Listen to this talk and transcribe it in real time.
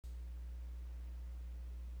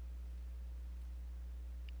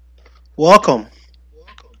Welcome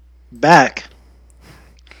back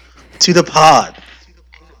to the pod.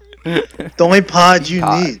 The only pod The you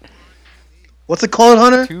pod. need. What's it called,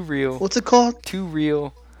 Hunter? Too real. What's it called? Too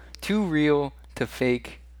real. Too real to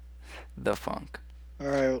fake the funk. All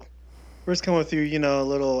right, we're just coming with you, a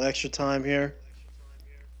little extra time here.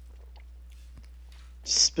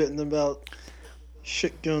 Spitting about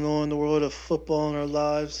shit going on in the world of football in our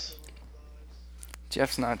lives.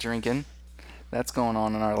 Jeff's not drinking. That's going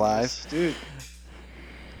on in our lives. Yes, dude.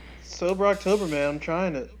 Sober October, man. I'm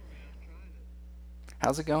trying it.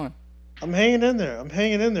 How's it going? I'm hanging in there. I'm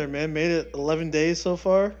hanging in there, man. Made it 11 days so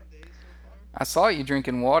far. I saw you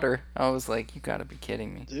drinking water. I was like, you gotta be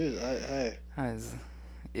kidding me. Dude, I was,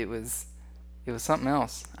 it was, it was something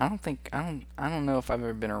else. I don't know if I've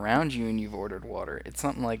ever been around you and you've ordered water. It's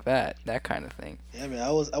something like that kind of thing. yeah, man.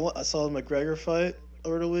 I saw the McGregor fight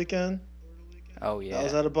over the weekend. Oh I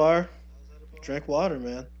was yeah. at a bar. Drank water,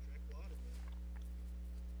 man.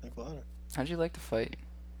 Drank water. How'd you like the fight?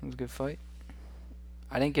 It was a good fight.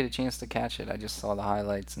 I didn't get a chance to catch it. I just saw the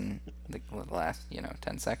highlights and the last,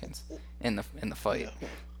 10 seconds in the fight Yeah.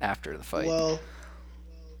 after the fight. Well,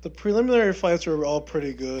 the preliminary fights were all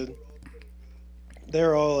pretty good.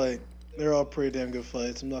 They're all pretty damn good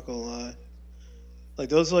fights. I'm not gonna lie. Like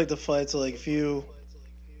those are like the fights. Like if you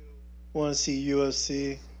want to see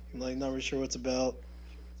UFC, like not really sure what's about.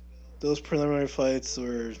 Those preliminary fights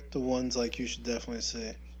were the ones like you should definitely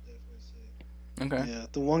see. Okay. Yeah,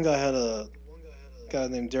 the one guy had a guy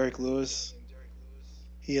named Derek Lewis.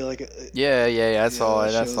 He like Yeah. I yeah, saw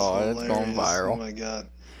that it. I shit was saw it. It's going hilarious. Oh viral. my god,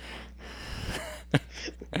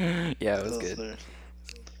 Yeah, it that was was good. hilarious.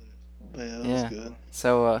 But yeah, that was Yeah. good.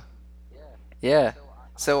 So yeah.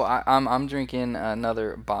 So I'm drinking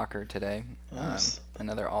another Bocker today. Nice.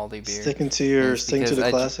 Another Aldi beer, and it's Sticking to because the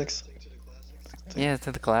classics. yeah,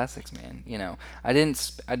 to the classics, man. I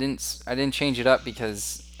didn't change it up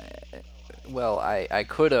because well, I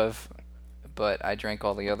could have, but I drank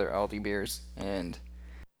all the other Aldi beers, and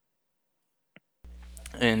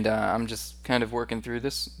I'm just kind of working through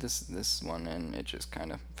this one, and it just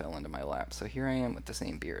kind of fell into my lap. So here I am with the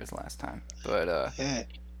same beer as last time. But Yeah.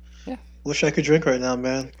 yeah, Wish I could drink right now,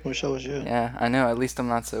 man. Wish I was you. yeah, I know. At least I'm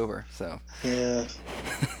not sober. So Yeah.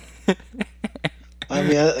 I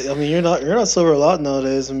mean, you're not sober a lot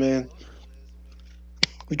nowadays. I mean,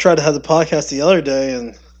 we tried to have the podcast the other day, and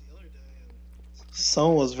and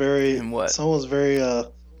what? someone was very And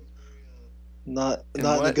not in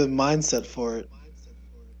a what? good mindset for it.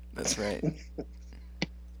 That's right.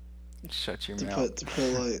 Shut your To mouth. put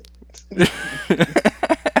it light.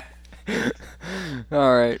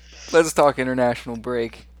 All right, let's talk international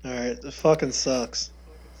break. All right, it fucking sucks.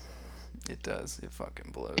 It does. It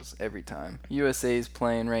fucking blows every time. USA is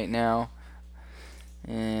playing right now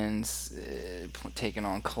and taking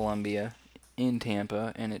on Colombia in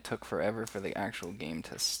Tampa, and it took forever for the actual game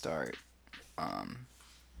to start. Um,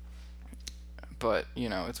 but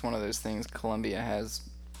it's one of those things. Colombia has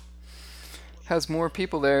more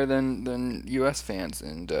people there than U.S. fans,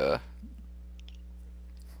 and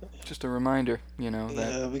just a reminder, that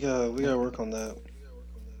Yeah, we gotta work on that.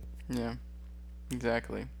 yeah,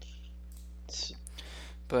 exactly.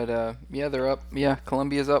 But yeah, they're up. Yeah,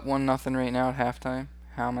 Colombia's up 1-0 right now at halftime.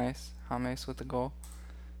 James with the goal.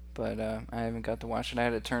 But I haven't got to watch it. I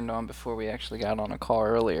had it turned on before we actually got on a call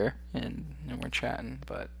earlier, and we're chatting.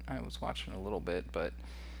 But I was watching a little bit. But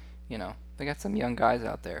they got some young guys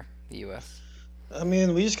out there. The U.S. I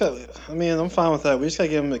mean, we just got. I mean, I'm fine with that. We just gotta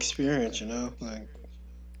give them experience, like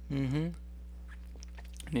Mm-hmm.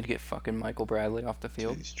 Need to get fucking Michael Bradley off the dude,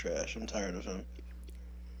 field. he's trash. I'm tired of him.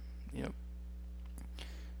 Yep.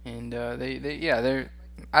 And they yeah they're.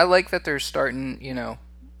 I like that they're starting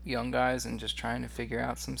young guys and just trying to figure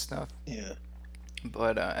out some stuff. Yeah.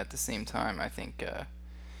 But at the same time, I think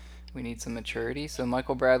we need some maturity. So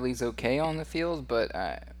Michael Bradley's okay on the field, but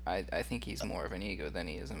I think he's more of an ego than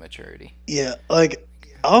he is a maturity. Yeah, like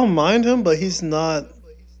I don't mind him, but he's not.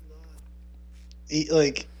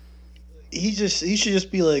 Like he should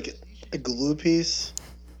just be like a glue piece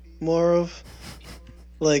more of.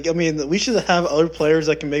 Like I mean, we should have other players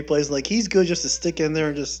that can make plays. Like he's good just to stick in there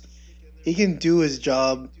and just he can do his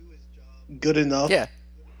job good enough. Yeah,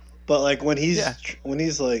 But like yeah, when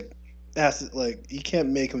he's like asked, like you can't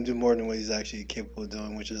make him do more than what he's actually capable of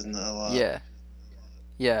doing, which is not a lot. yeah,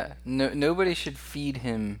 yeah. No, nobody should feed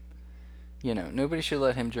him. Nobody should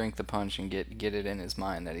let him drink the punch and get it in his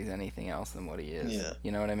mind that he's anything else than what he is. Yeah.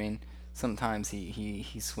 You know what I mean? Sometimes he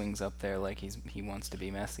swings up there like he wants to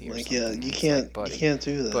be messy or Like yeah, something. It's like, you buddy, can't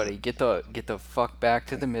do that. buddy, get the fuck back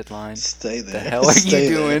to the midline. Stay The there. hell are you Stay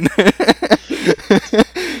there. doing?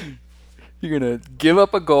 You're gonna give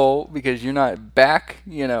up a goal because you're not back,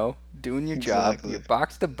 doing your job. You're exactly.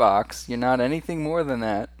 box to box. You're not anything more than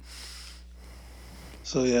that.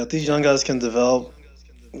 So yeah, if these young Yeah. guys can develop,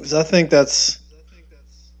 because I think that's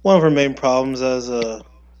one of our main problems as a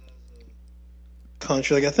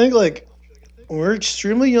country. Like I think like when we're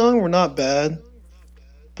extremely young, we're not bad,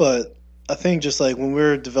 but I think just like when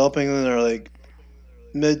we're developing in our like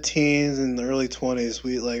mid-teens and early 20s,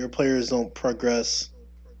 we like our players don't progress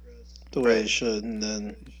the way Right. they should, and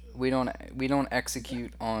then We don't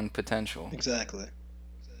execute on potential. exactly.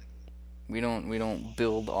 We don't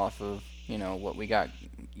build off of what we got,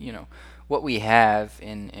 you know what we have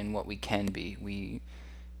and what we can be.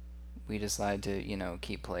 We decide to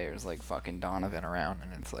keep players like fucking Donovan around,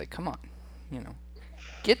 and it's like, come on, you know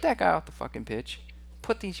get that guy off the fucking pitch,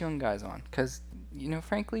 put these young guys on, because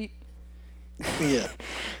frankly, Yeah,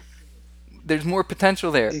 there's more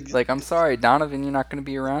potential there. ex- Like, I'm sorry, Donovan, you're not going to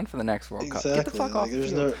be around for the next World Cup. Get the exactly. fuck Like off the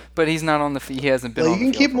there's field. no But he's not on the field. He hasn't been like you on the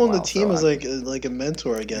can field keep for him a on the while, team so as I'm like a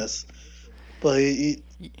mentor, I guess. But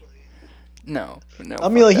no, I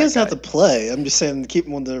mean, fuck like he that doesn't have guy. to play. I'm just saying keep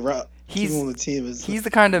him on keep him on He's the team is he's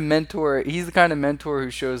the kind of mentor. He's the kind of mentor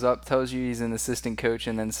who shows up, tells you he's an assistant coach,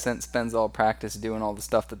 and then spends all practice doing all the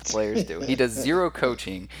stuff that the players do. He does zero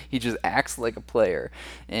coaching. He just acts like a player,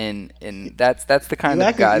 and that's the kind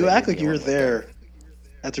of guy you that you're act like you're dealing with there. there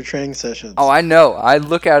after training Oh, sessions. I know. I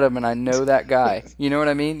look at him and I know that guy. You know what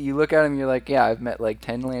I mean? You look at him, you're like, yeah, I've met like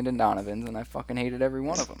 10 Landon Donovans, and I fucking hated every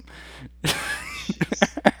one of them.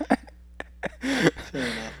 Jeez, fair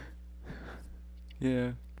enough.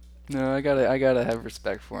 Yeah. No, I gotta have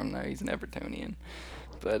respect for him though. He's an Evertonian.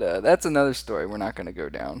 But that's another story. We're not gonna go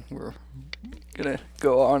down. We're gonna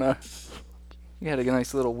go on a. We had a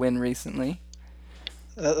nice little win recently.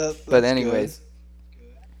 But That's good. anyways,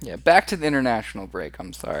 yeah. Back to the international break.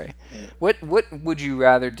 I'm sorry. Yeah. What would you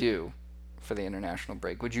rather do for the international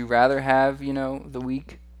break? Would you rather have the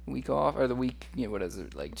week off, or the week? What is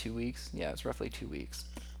it, like 2 weeks? Yeah, it's roughly 2 weeks.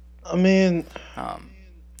 I mean, Um,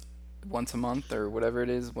 once a month or whatever it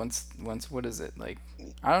is. Once what is it like?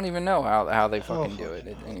 I don't even know how they I don't fucking do fucking it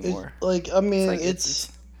know. It anymore. like I It's mean like it's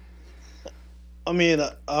it's. I mean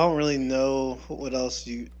I don't really know what else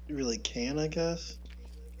you really can. I guess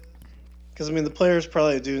because I mean the players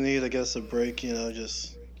probably do need I guess a break.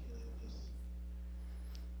 Just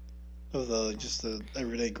of the just the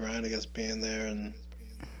everyday grind. I guess being there and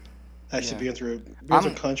actually yeah. being through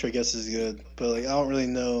I'm country. I guess is good. But like I don't really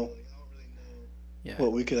know yeah.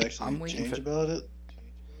 what we could I'm actually waiting change for about it.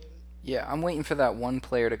 I'm waiting for that one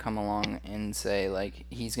player to come along and say like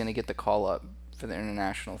he's gonna get the call up for the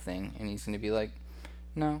international thing, and he's gonna be like,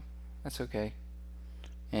 no, that's okay,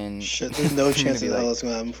 and Shit, there's no I'm gonna chance in be hell like, it's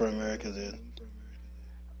gonna happen for America, dude.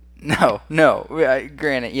 no, no.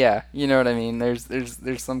 Granted, yeah, you know what I mean. There's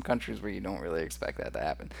some countries where you don't really expect that to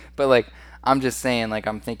happen, but like I'm just saying, like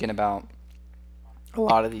I'm thinking about a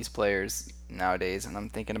lot of these players nowadays, and I'm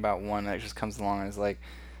thinking about one that just comes along and is like,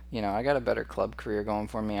 I got a better club career going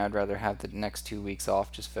for me. I'd rather have the next 2 weeks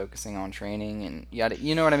off just focusing on training and yada.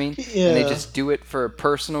 You know what I mean? And they Yeah, just do it for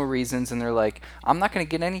personal reasons, and they're like, I'm not going to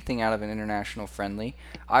get anything out of an international friendly.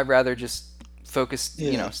 I'd rather just focus,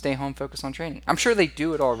 yeah. stay home, focus on training. I'm sure they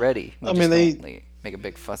do it already. We I mean, just don't like, make a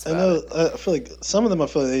big fuss I about know. it. I feel like some of them. I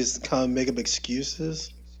feel like they just kind of make up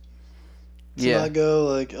excuses to Yeah. not go.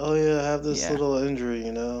 Like, oh yeah, I have this Yeah. little injury.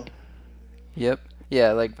 Yep.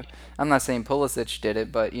 Yeah, like I'm not saying Pulisic did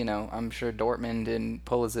it, but I'm sure Dortmund and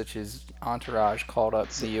Pulisic's entourage called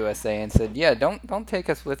up So, the USA and said, "Yeah, don't take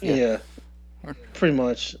us with you." yeah, Or, pretty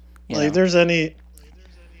much. you Like, know. there's any.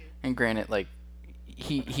 And granted, like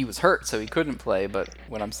he was hurt, so he couldn't play. But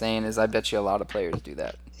what I'm saying is, I bet you a lot of players do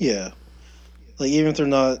that. Yeah, like even if they're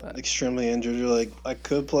not But extremely injured, you're like, I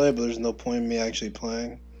could play, but there's no point in me actually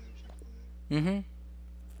playing. mhm.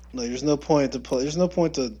 Like, there's no point to play. There's no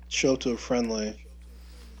point to show up to a friendly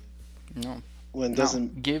No, when it no.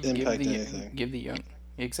 doesn't Give impact the anything. give the young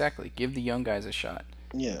exactly give the young guys a shot.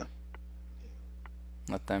 Yeah,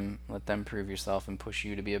 Let them prove yourself and push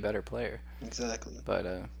you to be a better player. exactly.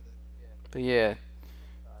 But yeah,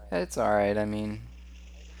 it's all right. I mean,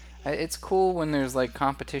 it's cool when there's like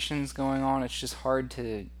competitions going on. It's just hard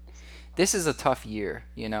to. This is a tough year,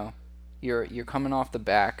 you know. You're coming off the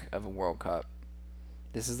back of a World Cup.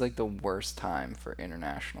 This is like the worst time for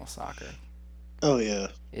international soccer. Oh yeah,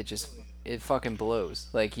 It just it fucking blows.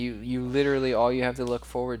 Like you literally all you have to look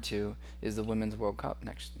forward to is the Women's World Cup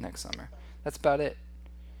next summer. That's about it.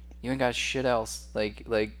 You ain't got shit else. Like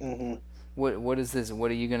hmm what is this?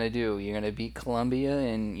 What are you gonna do? You're gonna beat Colombia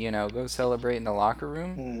and go celebrate in the locker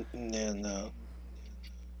room? yeah, no.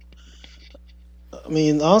 I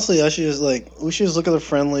mean, honestly, I should just we should just look at the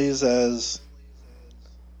friendlies as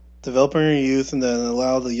developing your youth, and then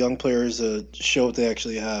allow the young players to show what they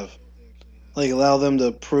actually have. Like allow them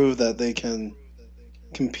to prove that they can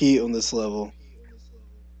compete on this level.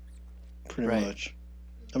 Pretty Right. much.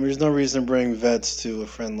 I mean, there's no reason to bring vets to a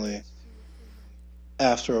friendly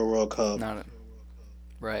after a World Cup. Not a,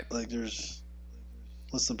 right. Like, there's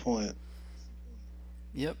what's the point?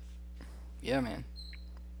 Yep. Yeah, man.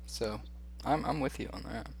 So, I'm with you on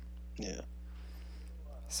that. Yeah,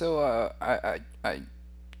 So,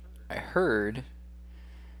 I heard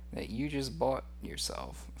that you just bought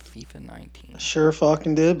yourself FIFA 19. sure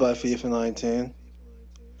fucking did buy FIFA 19.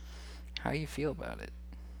 How you feel about it?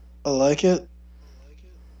 I like it.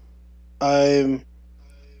 I'm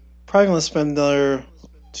probably gonna spend another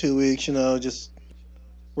 2 weeks, just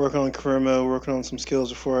working on career mode, working on some skills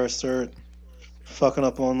before I start fucking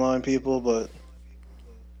up online people. But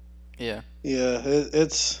Yeah. yeah,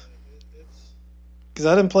 it's because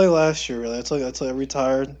I didn't play last year. Really, I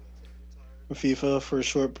retired from FIFA for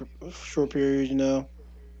a short period.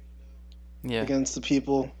 Yeah. Against the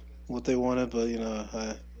people what they wanted, but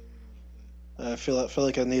I feel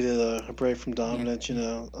like I needed a break from You, dominance.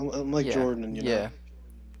 I'm like yeah. Jordan. Yeah.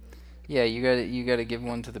 Yeah, you gotta give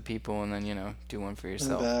one to the people and then, do one for And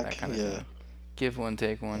yourself, that back. kind of Yeah, thing. Give one,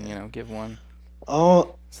 take one, yeah. give one.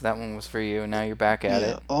 All So that one was for you, and now you're back at yeah.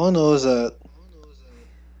 it. All I know is that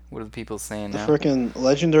What are the people saying the now? freaking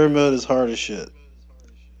legendary mode is hard as shit.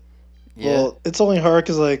 Yeah, Well, it's only hard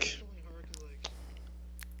because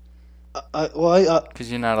I because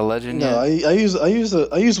you're not a legend no yet.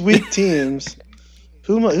 I use weak teams.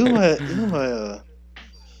 Who am I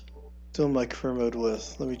doing my career mode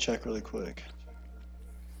with? Let me check really quick.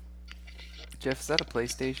 Jeff, is that a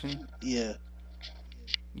PlayStation? Yeah.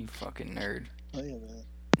 You fucking nerd. Oh yeah, man.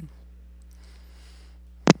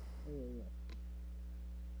 Oh, yeah,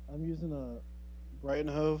 yeah. I'm using a Brighton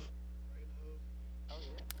Hove.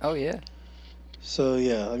 Oh, yeah. So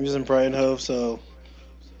yeah, I'm using Brighton Hove. So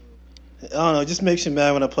I don't know. It just makes me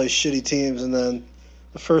mad when I play shitty teams, and then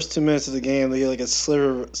the first 2 minutes of the game, they get like a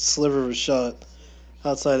sliver of a shot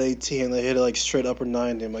outside 18. They hit it like straight upper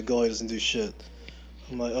 90, and my goalie doesn't do shit.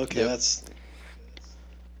 I'm like, okay, Yep.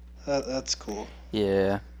 that's cool.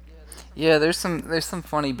 Yeah. Yeah, there's some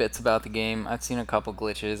funny bits about the game. I've seen a couple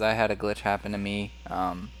glitches. I had a glitch happen to me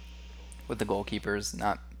with the goalkeepers.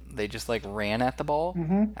 Not they just like ran at the ball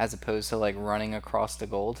Mhm. as opposed to like running across the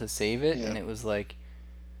goal to save it, Yeah. and it was like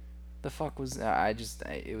the fuck was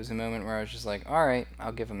it was a moment where I was just like, all right,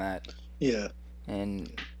 I'll give him that. Yeah.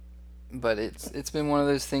 And but it's been one of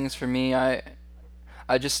those things for me. I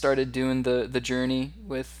just started doing the journey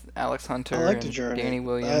with Alex I Hunter like the and journey. Danny I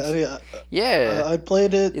Williams. I, Yeah, I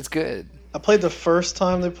played it. it's good. I played the first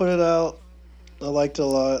time they put it out. I liked it a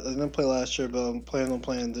lot. I didn't play last year, but I'm planning on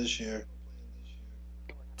playing this year.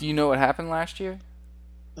 Do you know what happened last year?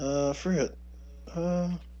 I forget. Uh,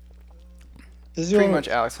 is the Pretty only much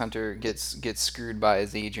Alex Hunter gets screwed by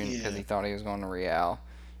his agent because yeah he thought he was going to Real.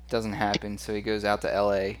 Doesn't happen, so he goes out to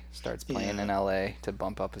LA, starts playing yeah in LA to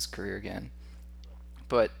bump up his career again.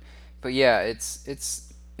 But but yeah, it's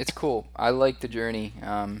cool. I like the journey.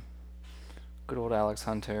 Good old Alex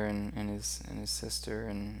Hunter and his sister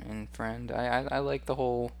and friend. I like the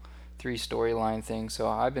whole three storyline thing. So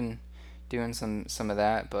I've been doing some of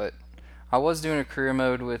that, but I was doing a career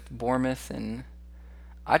mode with Bournemouth, and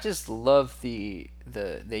I just love the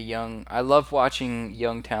young. I love watching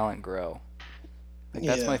young talent grow. Like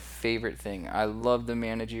that's my yeah. favorite thing. I love the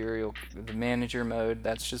manager mode.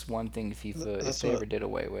 That's just one thing FIFA, if That's they what ever did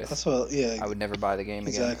away with, that's what yeah I would never buy the game again.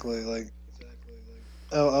 exactly. Like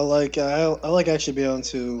I like actually being able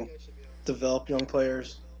to develop young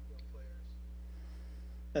players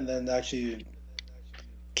and then actually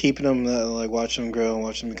keeping them like watching them grow and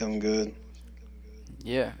watching them become good.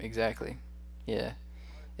 Yeah, exactly. Yeah.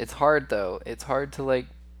 It's hard though. It's hard to like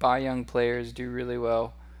buy young players, do really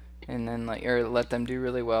well, and then like or let them do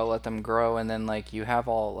really well, let them grow, and then like you have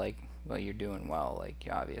all like well you're doing well like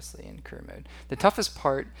obviously in career mode. The toughest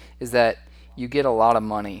part is that you get a lot of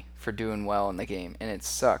money for doing well in the game, and it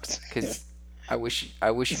sucks Yeah, because I wish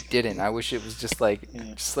you didn't. I wish it was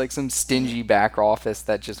yeah, just like some yeah, stingy back office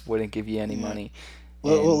that just wouldn't give you any yeah. money.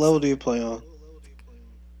 What And level do you play on?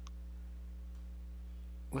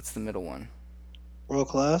 what's the middle one? World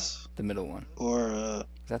class The middle one. or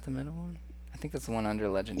Is that the middle one? I think that's the one under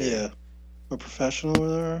legendary. yeah, or professional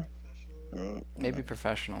or whatever? Maybe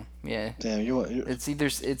professional. Yeah. Damn,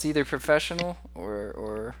 It's either professional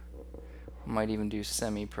or might even do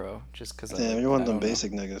semi-pro just cuz you're I one of them don't know.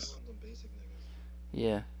 basic niggas.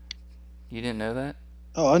 Yeah. You didn't know that?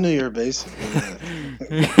 Oh, I knew you were basic, but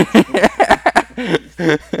yeah.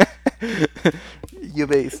 You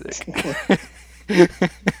basic.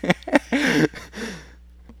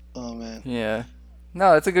 Oh man. Yeah.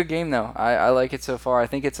 No, it's a good game though. I like it so far. I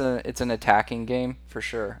think it's an attacking game for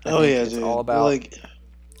sure. I Oh think yeah, it's all dude. about Like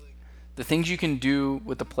the things you can do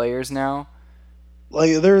with the players now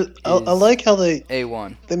they're I is like how they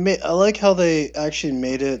A1. they made I like how they actually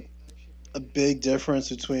made it a big difference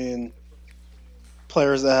between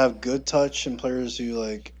players that have good touch and players who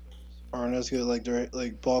like aren't as good like direct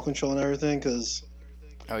like ball control and everything. Because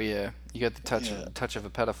Oh yeah, you got the yeah, touch of a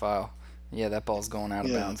pedophile. Yeah, that ball's going out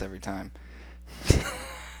of yeah. bounds every time.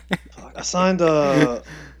 Fuck. I signed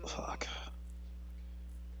fuck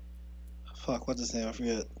fuck what's his name? I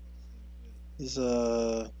forget. He's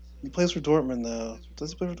he plays for Dortmund now.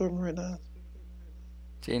 Does he play for Dortmund right now?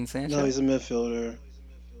 Jaden No, Sancho? he's a midfielder.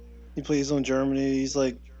 He plays on Germany. He's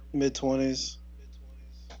like mid 20s.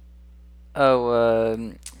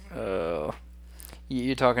 Oh, oh,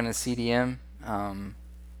 you're talking to CDM.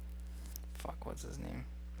 Fuck, what's his name?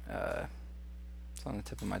 Uh, it's on the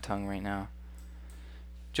tip of my tongue right now.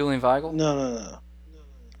 Julian Weigel, No, no, no.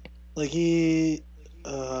 Like he,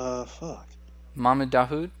 fuck. Mohamed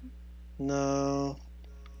Dahoud, No,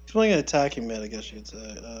 he's playing an attacking mid, I guess you could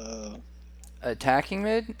say. attacking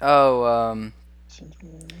mid. Oh,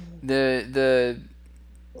 the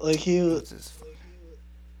like he, what's his?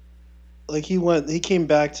 he came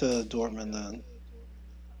back to Dortmund then.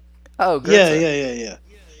 Oh, Yeah, Goetze. yeah, yeah, yeah.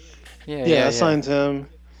 Yeah, Yeah, yeah, I yeah, signed him,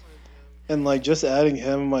 and like just adding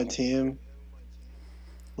him on my team,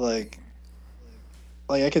 like,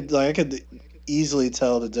 I could easily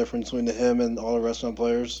tell the difference between him and all the rest of my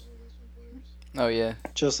players. oh yeah,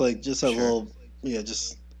 Just for that sure. little, yeah,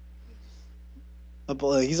 just. But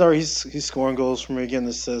like he's already he's scoring goals for me, getting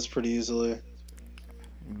assists pretty easily.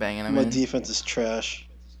 Banging him My in. defense is trash,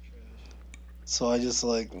 so I just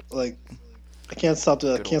like I Good can't old stop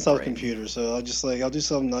the Brighton. computer. So I just like I'll do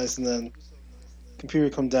something nice and then computer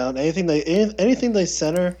come down. Anything they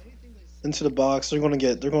center into the box, they're going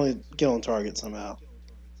to get on target somehow.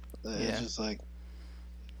 It's Yeah. just like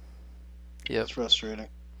Yep. it's frustrating.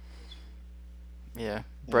 Yeah.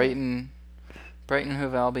 Yeah, Brighton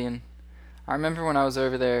Hove Albion. I remember when I was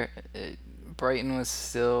over there, Brighton was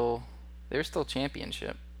still they were still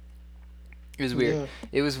championship. It was weird. yeah.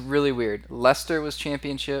 It was really weird. Leicester was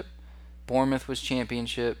championship, Bournemouth was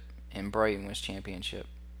championship, and Brighton was championship.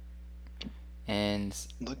 And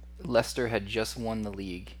Look, Leicester had just won the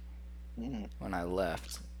league mm, when I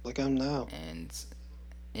left, look at him now.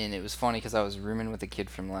 and it was funny because I was rooming with a kid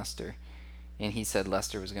from Leicester, and he said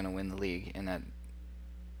Leicester was going to win the league, and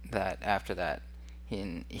that after that,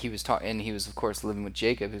 he was talking, and he was of course living with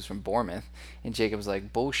Jacob, who's from Bournemouth, and Jacob was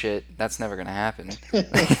like, "Bullshit, that's never gonna happen.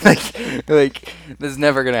 like this is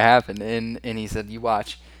never gonna happen." And he said, "You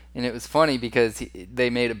watch." And it was funny because they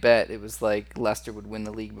made a bet. It was like Leicester would win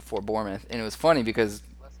the league before Bournemouth, and it was funny because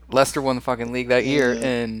Leicester won the fucking league that year, Yeah,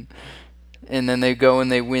 and then they go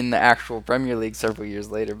and they win the actual Premier League several years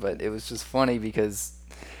later. But it was just funny because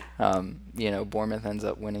Bournemouth ends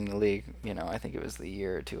up winning the league. I think it was the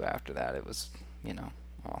year or two after that. It was,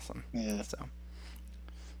 awesome. yeah, So,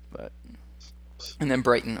 but and then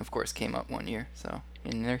Brighton, of course, came up one year. So,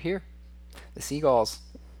 and they're here, the Seagulls.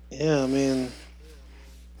 yeah. I mean,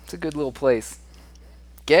 It's a good little place.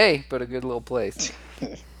 Gay, but a good little place.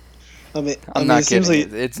 I I'm mean, it not seems kidding.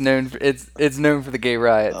 like It's known for the gay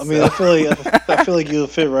riots. I mean, So. I feel like you'll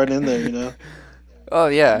fit right in there. You know. Oh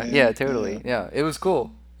I yeah, yeah, mean, yeah, totally. Yeah, it was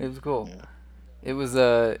cool. It was cool. yeah. It was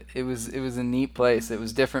a neat place. It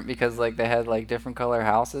was different because like they had like different color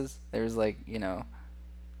houses. There was like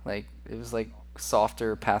like it was like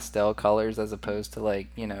softer pastel colors as opposed to like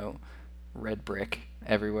red brick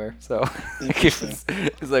everywhere. So Interesting.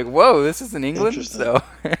 it was like whoa, this is in England. Interesting. So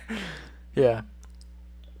yeah,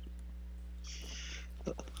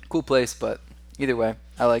 cool place. But either way,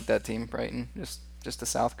 I like that team, Brighton. Just a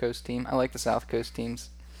South Coast team. I like the South Coast teams.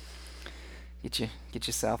 Get you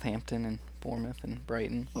Southampton and Bournemouth and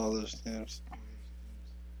Brighton. All those teams.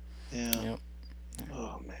 Yeah. Yep,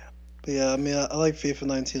 Oh man. But yeah, I mean, I like FIFA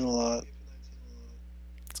 19 a lot.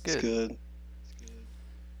 it's It's good. good.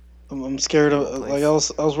 I'm scared Good of little like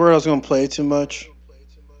place. I was worried I was gonna play too much.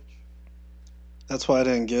 That's why I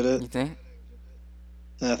didn't get it, You think?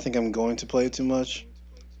 and I think I'm going to play too much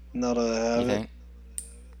now that I You have it. think?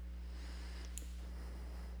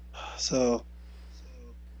 So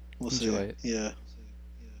we'll Enjoy see. it. Yeah.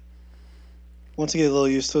 Once I get a little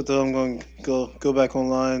used to it, though, I'm going to go back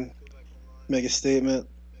online, make a statement.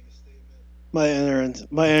 Might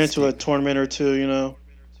Make a enter into a statement. tournament or two.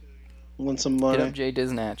 Win some Hit up money. Jay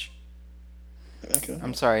Disnatch. Okay.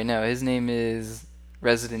 I'm sorry, no, his name is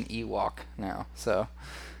resident Ewok now. So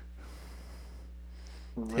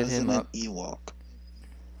hit him Resident up. Ewok.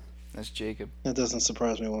 That's Jacob. That doesn't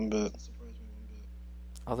surprise me one bit.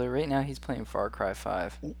 Although right now he's playing Far Cry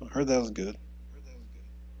 5. I heard that was good.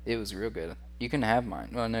 It was real good. You can have mine.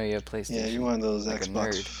 Well, no, you have Yeah, you're PlayStation. one of those Like a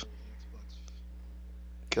nerd. Xbox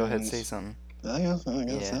Go ahead, say goons. something. I guess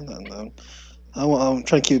Yeah. that then. I'm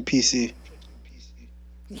trying to keep it PC.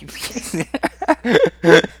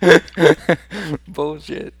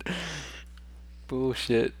 Bullshit.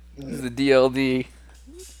 Bullshit. This is the DLD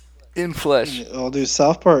in flesh. Oh, dude,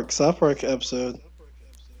 South Park episode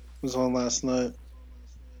was on last night.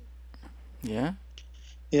 Yeah?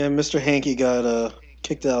 Yeah, Mr. Hankey got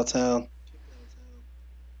kicked out of town,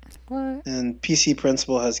 What? and PC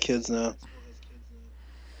principal has kids now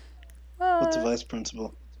with the What? vice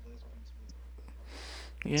principal.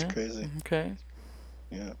 It's Yeah? crazy. Okay.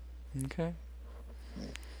 Yeah, Okay.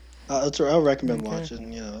 I'll recommend Okay.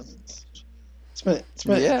 watching. It's been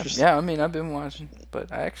Yeah, interesting. yeah, I mean, I've been watching,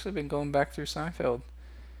 but I actually been going back through Seinfeld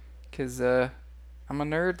because I'm a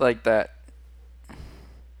nerd like that.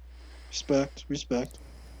 Respect.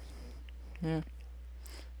 Yeah.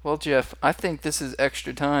 Well, Jeff, I think this is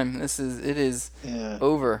extra time. It is Yeah,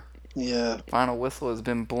 over. yeah, Final whistle has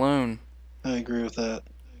been blown. I agree with that.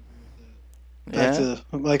 Back Yeah? to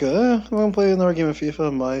like, I want to play another game of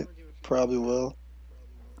FIFA. Might, probably will.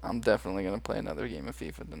 I'm definitely going to play another game of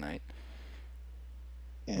FIFA tonight.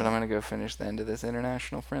 But I'm Yeah. going to go finish the end of this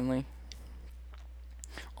international friendly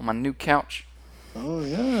on my new couch. Oh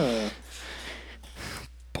yeah.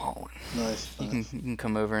 Ballin'. Nice, You can nice. you can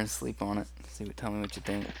come over and sleep on it. Tell me what you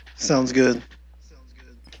think. Sounds good.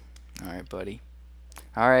 All right, buddy.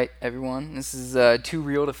 All right, everyone. This is Too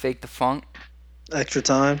Real to Fake the Funk. Extra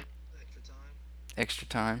time. Extra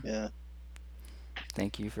time. Yeah.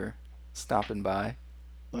 Thank you for stopping by,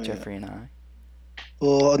 Oh yeah. Jeffrey and I.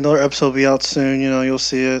 Well, another episode will be out soon. You'll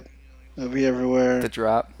see it. It'll be everywhere. The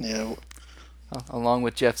drop, Yeah. along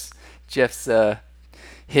with Jeff's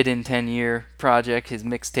hidden 10-year project, his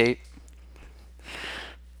mixtape.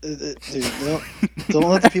 Dude, don't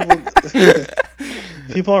let the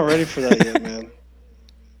people. People aren't ready for that yet, man.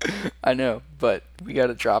 I know, but we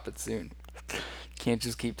gotta drop it soon. Can't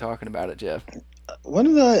just keep talking about it, Jeff. When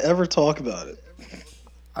did I ever talk about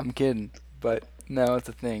I'm kidding, but no, it's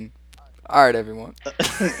a thing. All right, everyone.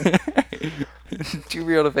 it? Too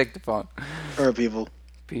real to fake the funk. All right, people.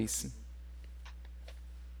 Peace.